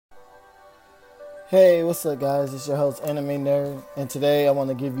Hey, what's up, guys? It's your host, Anime Nerd, and today I want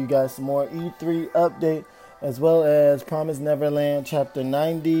to give you guys some more E3 update, as well as Promise Neverland Chapter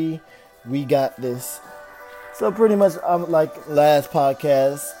 90. We got this. So pretty much, like last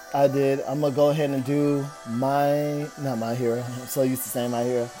podcast I'm gonna go ahead and do not My Hero. I'm so used to saying My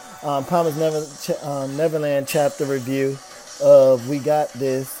Hero. Neverland Chapter review of We Got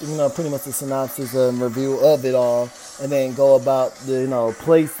This. Pretty much the synopsis and review of it all, and then go about the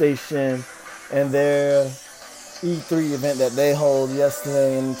PlayStation and their E3 event that they hold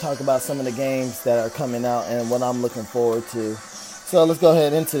yesterday and talk about some of the games that are coming out and what I'm looking forward to. So let's go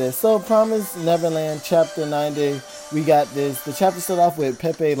ahead into this. So Promise Neverland Chapter 90, We Got This. The chapter started off with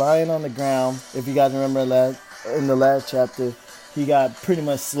Pepe lying on the ground. If you guys remember in the last chapter, he got pretty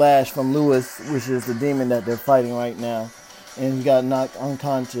much slashed from Lewis, which is the demon that they're fighting right now. And he got knocked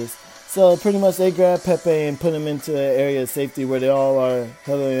unconscious. So pretty much they grabbed Pepe and put him into an area of safety where they all are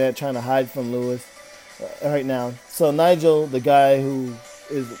huddling at trying to hide from Lewis right now. So Nigel, the guy who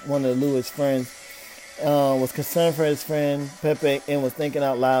is one of Lewis' friends, was concerned for his friend Pepe and was thinking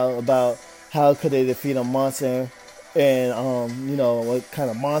out loud about how could they defeat a monster and what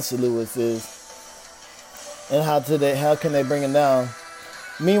kind of monster Lewis is and how can they bring him down.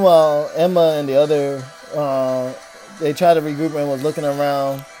 Meanwhile, Emma and the other they tried to regroup and was looking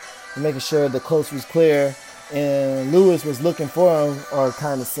around, making sure the coast was clear, and Lewis was looking for him, or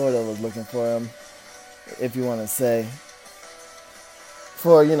kind of sort of was looking for him, if you want to say,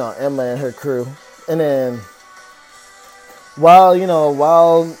 for Emma and her crew. And then while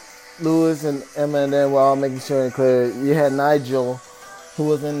Lewis and Emma and them were all making sure and clear, you had Nigel, who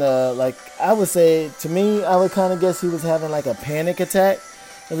was in the, I would say, to me, I would kind of guess he was having like a panic attack.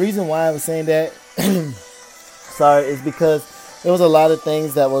 The reason why I was saying that is because there was a lot of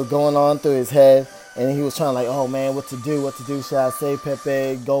things that were going on through his head, and he was trying oh man, what to do? Should I save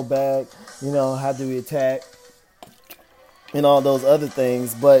Pepe, go back, how do we attack, and all those other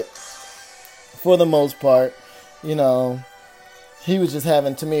things. But for the most part, he was just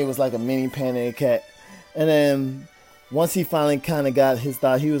having, to me, it was like a mini panic attack. And then once he finally kind of got his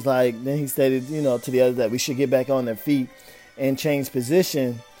thought, he was then he stated, to the others that we should get back on their feet and change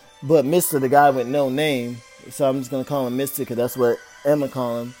position. But Mr., the guy with no name, so I'm just going to call him Mr. because that's what Emma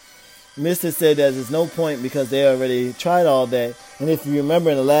called him. Mr. said that there's no point because they already tried all that. And if you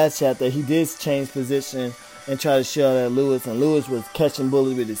remember in the last chapter, he did change position and try to shout at Lewis. And Lewis was catching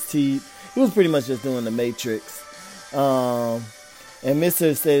bullets with his teeth. He was pretty much just doing the Matrix. And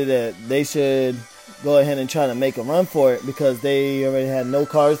Mr. stated that they should go ahead and try to make a run for it because they already had no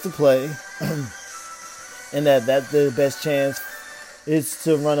cards to play. And that's the best chance is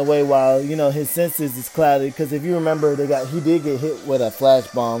to run away while, his senses is clouded. Because if you remember, he did get hit with a flash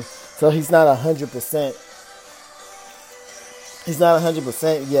bomb. So he's not 100%. He's not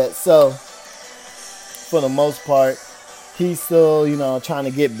 100% yet. So, for the most part, he's still, trying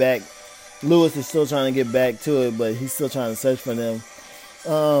to get back. Lewis is still trying to get back to it, but he's still trying to search for them.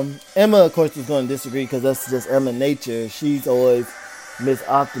 Emma, of course, is going to disagree because that's just Emma nature. She's always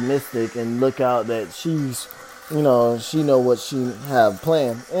optimistic and look out that she's, she know what she have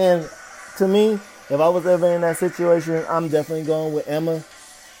planned. And to me, if I was ever in that situation, I'm definitely going with Emma.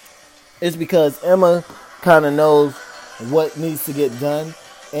 It's because Emma kind of knows what needs to get done.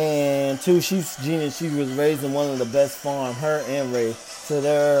 And two, she's genius. She was raised in one of the best farms, her and Ray. So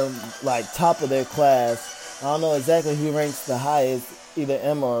they're top of their class. I don't know exactly who ranks the highest, either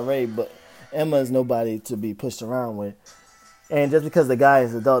Emma or Ray, but Emma is nobody to be pushed around with. And just because the guy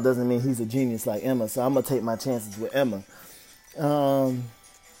is adult doesn't mean he's a genius like Emma. So I'm going to take my chances with Emma.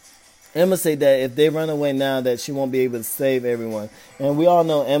 Emma said that if they run away now that she won't be able to save everyone. And we all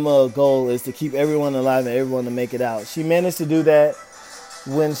know Emma's goal is to keep everyone alive and everyone to make it out. She managed to do that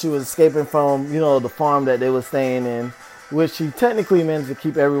when she was escaping from, the farm that they were staying in, which she technically managed to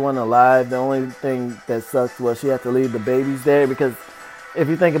keep everyone alive. The only thing that sucked was she had to leave the babies there because if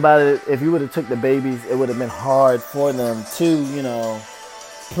you think about it, if you would have took the babies, it would have been hard for them to,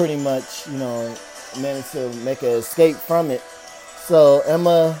 pretty much, manage to make an escape from it. So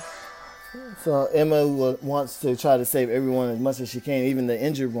Emma wants to try to save everyone as much as she can, even the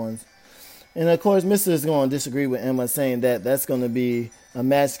injured ones. And of course, Mr. is going to disagree with Emma, saying that that's going to be a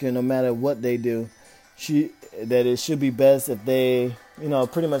massacre no matter what they do. That it should be best if they,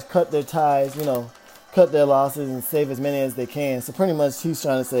 pretty much cut their ties, cut their losses and save as many as they can. So pretty much he's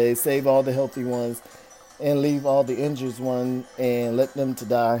trying to say save all the healthy ones and leave all the injured ones and let them to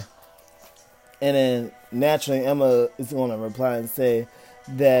die. And then naturally Emma is going to reply and say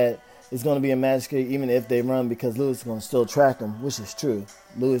that it's going to be a massacre even if they run because Lewis is going to still track them, which is true.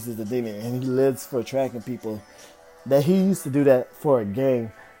 Lewis is a demon and he lives for tracking people. That he used to do that for a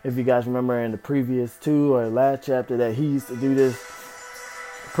game. if you guys remember in the previous 2 or last chapter that he used to do this.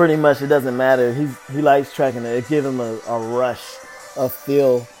 Pretty much it doesn't matter. He likes tracking it. It gives him a rush of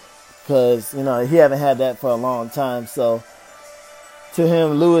feel because, he haven't had that for a long time. So to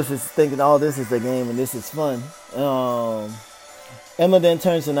him, Lewis is thinking, oh, this is the game and this is fun. Emma then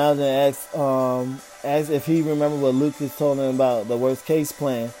turns to Nigel and asks if he remembered what Lucas told him about the worst case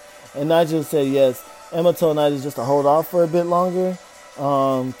plan. And Nigel said yes. Emma told Nigel just to hold off for a bit longer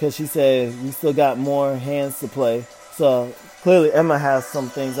because she said we still got more hands to play. So clearly Emma has some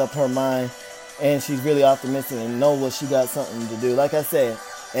things up her mind and she's really optimistic and knows what she got something to do. Like I said,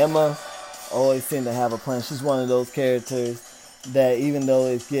 Emma always seemed to have a plan. She's one of those characters that even though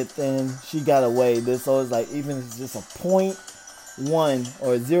it gets thin, she got a way. This always like even if it's just a 0.1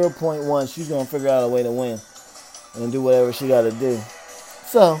 or 0.1, she's gonna figure out a way to win and do whatever she got to do.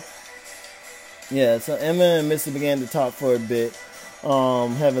 So Emma and Mr. began to talk for a bit,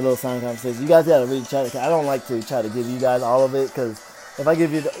 having a little silent conversation. You guys gotta read the chapter. I don't like to try to give you guys all of it because if I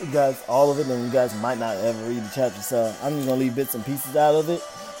give you guys all of it, then you guys might not ever read the chapter. So I'm just gonna leave bits and pieces out of it.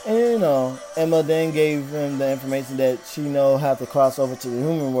 And Emma then gave him the information that she know how to cross over to the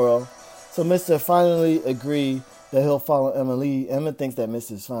human world. So Mr. finally agreed that he'll follow Emma Lee. Emma thinks that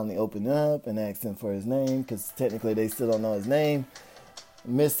Mr.'s finally opened up and asked him for his name because technically they still don't know his name.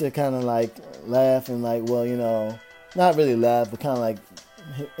 Mr. kind of like laughed and like, well, not really laugh, but kind of like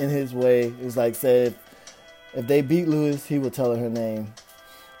in his way. It was like said if they beat Lewis, he will tell her name.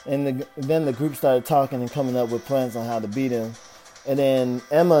 And then the group started talking and coming up with plans on how to beat him. And then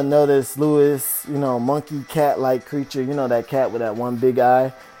Emma noticed Lewis, monkey cat-like creature, that cat with that one big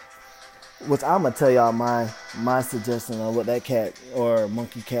eye. Which I'm going to tell y'all my suggestion on what that cat or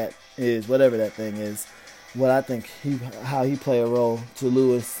monkey cat is, whatever that thing is. What I think how he play a role to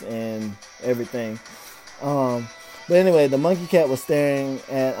Lewis and everything. But anyway, the monkey cat was staring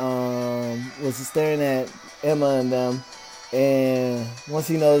at Emma and them. And once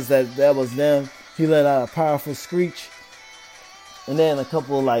he noticed that was them, he let out a powerful screech. And then a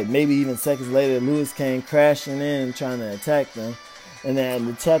couple, maybe even seconds later, Lewis came crashing in trying to attack them. And then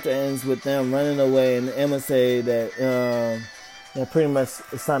the chapter ends with them running away. And Emma said that pretty much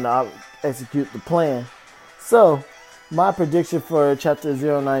it's time to execute the plan. So my prediction for chapter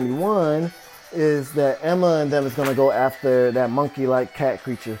 091 is that Emma and them is going to go after that monkey-like cat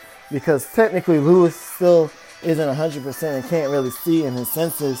creature. Because technically Lewis still isn't 100% and can't really see, and his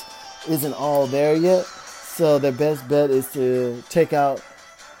senses isn't all there yet. So their best bet is to take out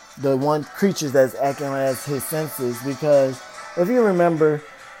the one creature that's acting as his senses. Because if you remember,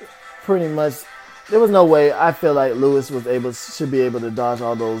 pretty much there was no way I feel like Lewis should be able to dodge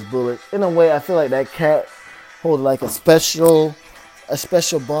all those bullets. In a way, I feel like that cat holds like a special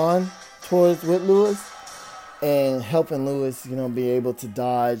bond with Lewis and helping Lewis, be able to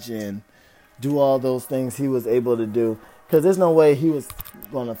dodge and do all those things he was able to do. Because there's no way he was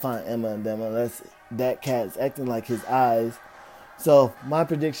going to find Emma and them unless that cat's acting like his eyes. So my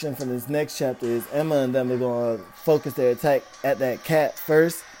prediction for this next chapter is Emma and them are going to focus their attack at that cat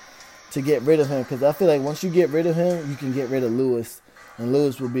first to get rid of him. Because I feel like once you get rid of him, you can get rid of Lewis. And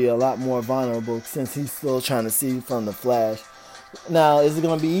Lewis will be a lot more vulnerable since he's still trying to see from the Flash. Now, is it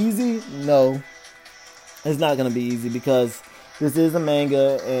going to be easy? No. It's not going to be easy because this is a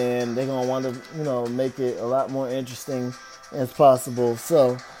manga and they're going to want to, make it a lot more interesting as possible.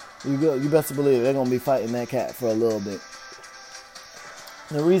 So you best believe they're going to be fighting that cat for a little bit.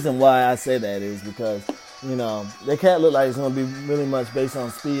 The reason why I say that is because, the cat look like it's going to be really much based on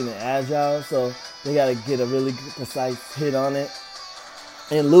speed and agile. So they got to get a really precise hit on it.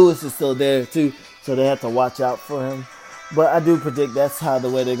 And Lewis is still there too, so they have to watch out for him. But I do predict that's how the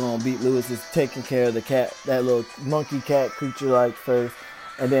way they're going to beat Lewis is taking care of the cat, that little monkey cat creature first,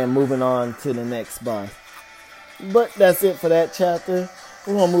 and then moving on to the next boss. But that's it for that chapter.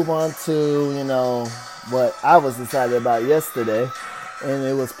 We're going to move on to, what I was excited about yesterday. And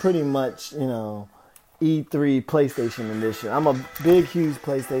it was pretty much, E3 PlayStation Edition. I'm a big, huge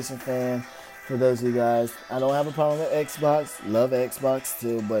PlayStation fan. For those of you guys, I don't have a problem with Xbox. Love Xbox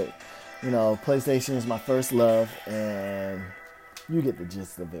too, but PlayStation is my first love, and you get the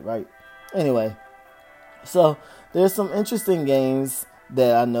gist of it, right? Anyway, so there's some interesting games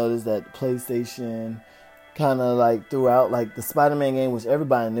that I noticed that PlayStation kind of threw out, like the Spider-Man game, which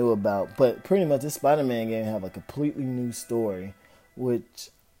everybody knew about, but pretty much this Spider-Man game have a completely new story, which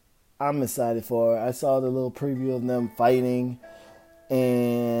I'm excited for. I saw the little preview of them fighting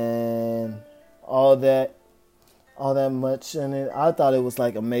and all that much in it. I thought it was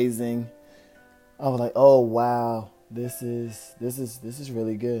amazing. I was like, oh wow, this is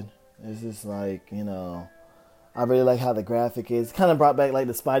really good. This is I really like how the graphic is. Kind of brought back like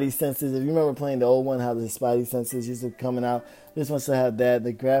the Spidey senses. If you remember playing the old one, how the Spidey senses used to coming out. This one still have that.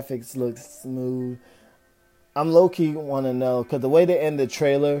 The graphics look smooth. I'm low-key want to know, because the way they end the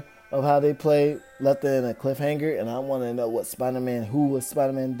trailer of how they played left it in a cliffhanger, and I want to know what Spider-Man, who was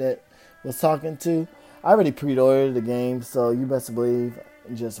Spider-Man that was talking to. I already pre-ordered the game, so you best believe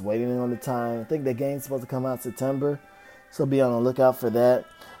I'm just waiting on the time. I think the game's supposed to come out September, so be on the lookout for that.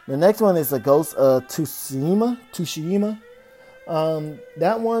 The next one is the Ghost of Tsushima.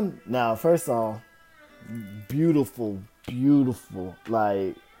 That one, now, first off, beautiful.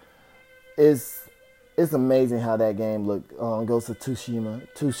 Like, it's amazing how that game looked. Ghost of Tsushima.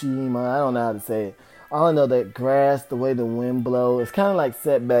 I don't know how to say it. All I know that grass, the way the wind blows, it's kind of like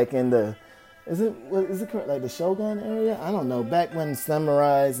set back in the. Is it like the Shogun area? I don't know. Back when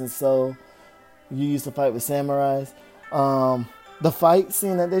samurais and so you used to fight with samurais. The fight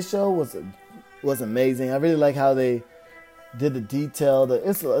scene that they showed was amazing. I really like how they did the detail.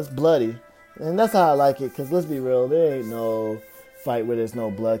 It's bloody, and that's how I like it. Cause let's be real, there ain't no fight where there's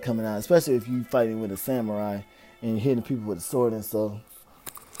no blood coming out, especially if you fighting with a samurai and you're hitting people with a sword and so.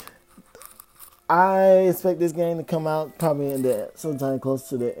 I expect this game to come out probably sometime close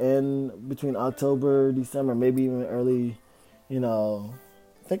to the end, between October, December, maybe even early, I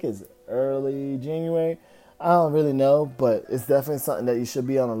think it's early January. I don't really know, but it's definitely something that you should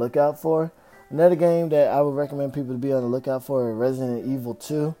be on the lookout for. Another game that I would recommend people to be on the lookout for is Resident Evil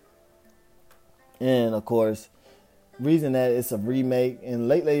 2. And, of course, reason that it's a remake. And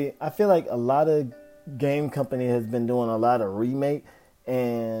lately, I feel like a lot of game company has been doing a lot of remake.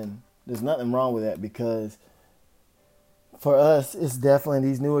 And there's nothing wrong with that, because for us, it's definitely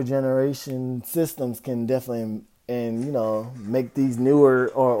these newer generation systems can definitely, make these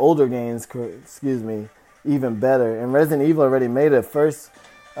newer or older games, even better. And Resident Evil already made it first,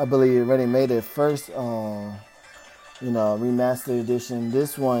 remastered edition.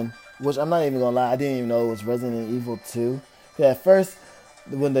 This one, which I'm not even gonna lie, I didn't even know it was Resident Evil 2. At first,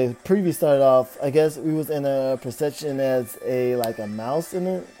 when the preview started off, I guess we was in a perception as a mouse in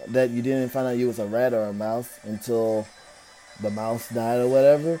it, that you didn't find out you was a rat or a mouse until the mouse died or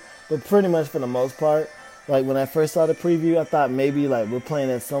whatever. But pretty much for the most part, when I first saw the preview, I thought maybe we're playing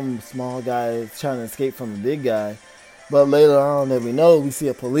as some small guy trying to escape from a big guy. But later on that we see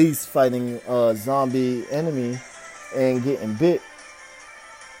a police fighting a zombie enemy and getting bit.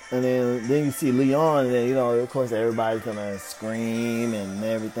 And then you see Leon, and then, of course, everybody's going to scream and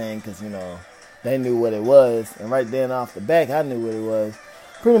everything because, they knew what it was. And right then off the back, I knew what it was.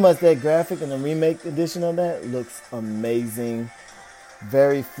 Pretty much that graphic and the remake edition of that looks amazing.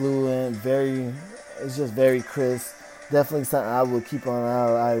 Very fluent, it's just very crisp. Definitely something I would keep on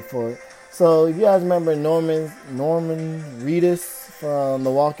our eye for. So, you guys remember Norman Reedus from The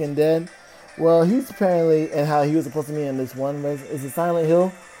Walking Dead? Well, he's apparently, and how he was supposed to be in this one, is it Silent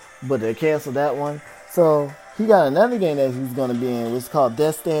Hill? But they canceled that one. So he got another game that he's going to be in, which is called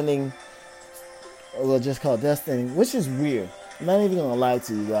Death Stranding. Well, just called Death Stranding, which is weird. I'm not even going to lie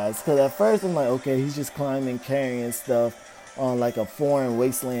to you guys. Because at first I'm like, okay, he's just climbing, carrying stuff on a foreign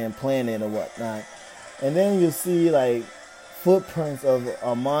wasteland planet or whatnot. And then you'll see footprints of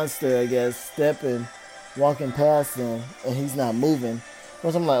a monster, I guess, walking past him, and he's not moving.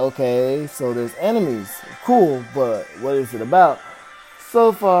 Which I'm like, okay, so there's enemies. Cool, but what is it about?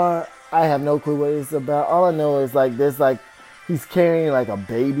 So far, I have no clue what it's about. All I know is he's carrying a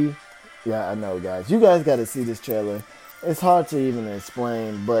baby. Yeah, I know, guys. You guys got to see this trailer. It's hard to even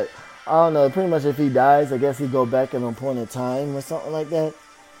explain, but I don't know. Pretty much if he dies, I guess he go back at a point in time or something like that.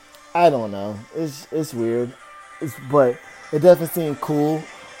 I don't know. It's weird. But it definitely seemed cool.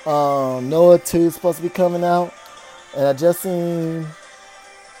 Noah 2 is supposed to be coming out. And I just seen,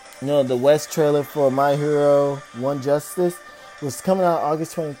 the West trailer for My Hero 1 Justice. Was coming out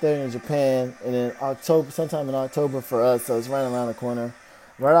August 23rd in Japan, and then sometime in October for us, so it's right around the corner.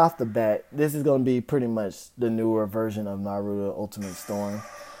 Right off the bat, this is going to be pretty much the newer version of Naruto Ultimate Storm.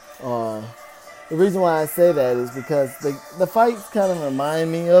 The reason why I say that is because the fights kind of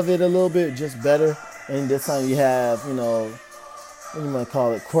remind me of it a little bit, just better. And this time you have, what you might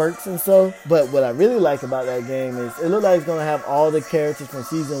call it, quirks and so. But what I really like about that game is it looks like it's going to have all the characters from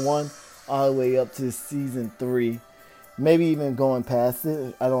Season 1 all the way up to Season 3. Maybe even going past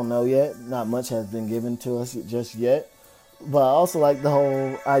it. I don't know yet. Not much has been given to us just yet. But I also like the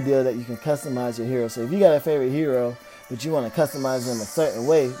whole idea that you can customize your hero. So if you got a favorite hero, but you want to customize them a certain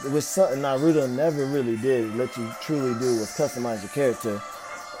way, which something Naruto never really did let you truly do, was customize your character.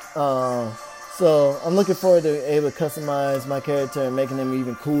 So I'm looking forward to able to customize my character and making them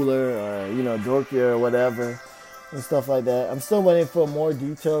even cooler, or dorkier or whatever and stuff like that. I'm still waiting for more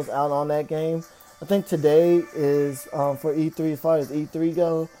details out on that game. I think today is for E3. As far as E3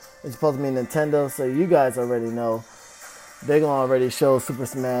 go, it's supposed to be Nintendo. So you guys already know they're gonna already show Super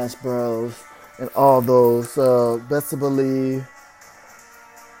Smash Bros. And all those. Best to believe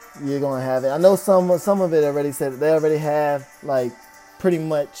you're gonna have it. I know some of it already said they already have like pretty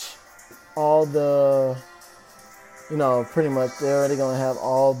much all the, pretty much they're already gonna have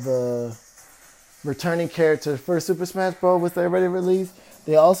all the returning characters for Super Smash Bros. Which they already released.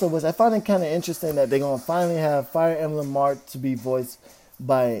 They also I find it kind of interesting that they're gonna finally have Fire Emblem Mark to be voiced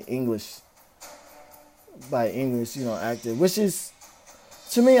by English, actor, which is,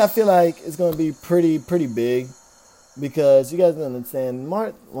 to me, I feel like it's gonna be pretty big, because you guys understand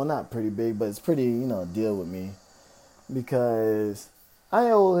Mark. Well, not pretty big, but it's pretty, deal with me, because I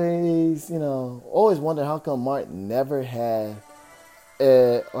always wondered how come Mark never had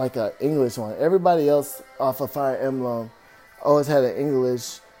like a English one. Everybody else off of Fire Emblem always had an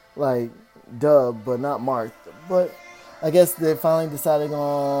English like dub, but not Mark. But I guess they finally decided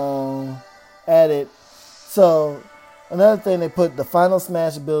on add it. So another thing, they put the Final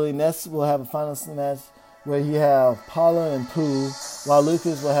Smash ability. Ness will have a Final Smash where you have Paula and Pooh, while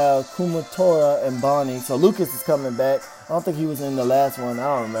Lucas will have Kumatora and Bonnie. So Lucas is coming back. I don't think he was in the last one. I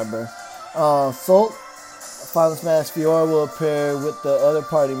don't remember. Salt, Final Smash Fiora will appear with the other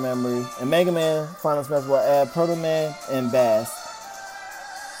party members. And Mega Man, Final Smash will add Proto Man and Bass.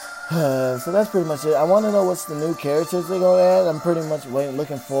 So that's pretty much it. I want to know what's the new characters they're going to add. I'm pretty much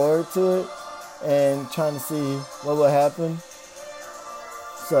looking forward to it and trying to see what will happen.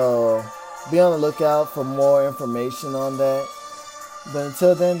 So be on the lookout for more information on that. But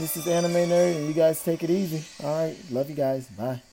until then, this is Anime Nerd, and you guys take it easy. Alright, love you guys. Bye.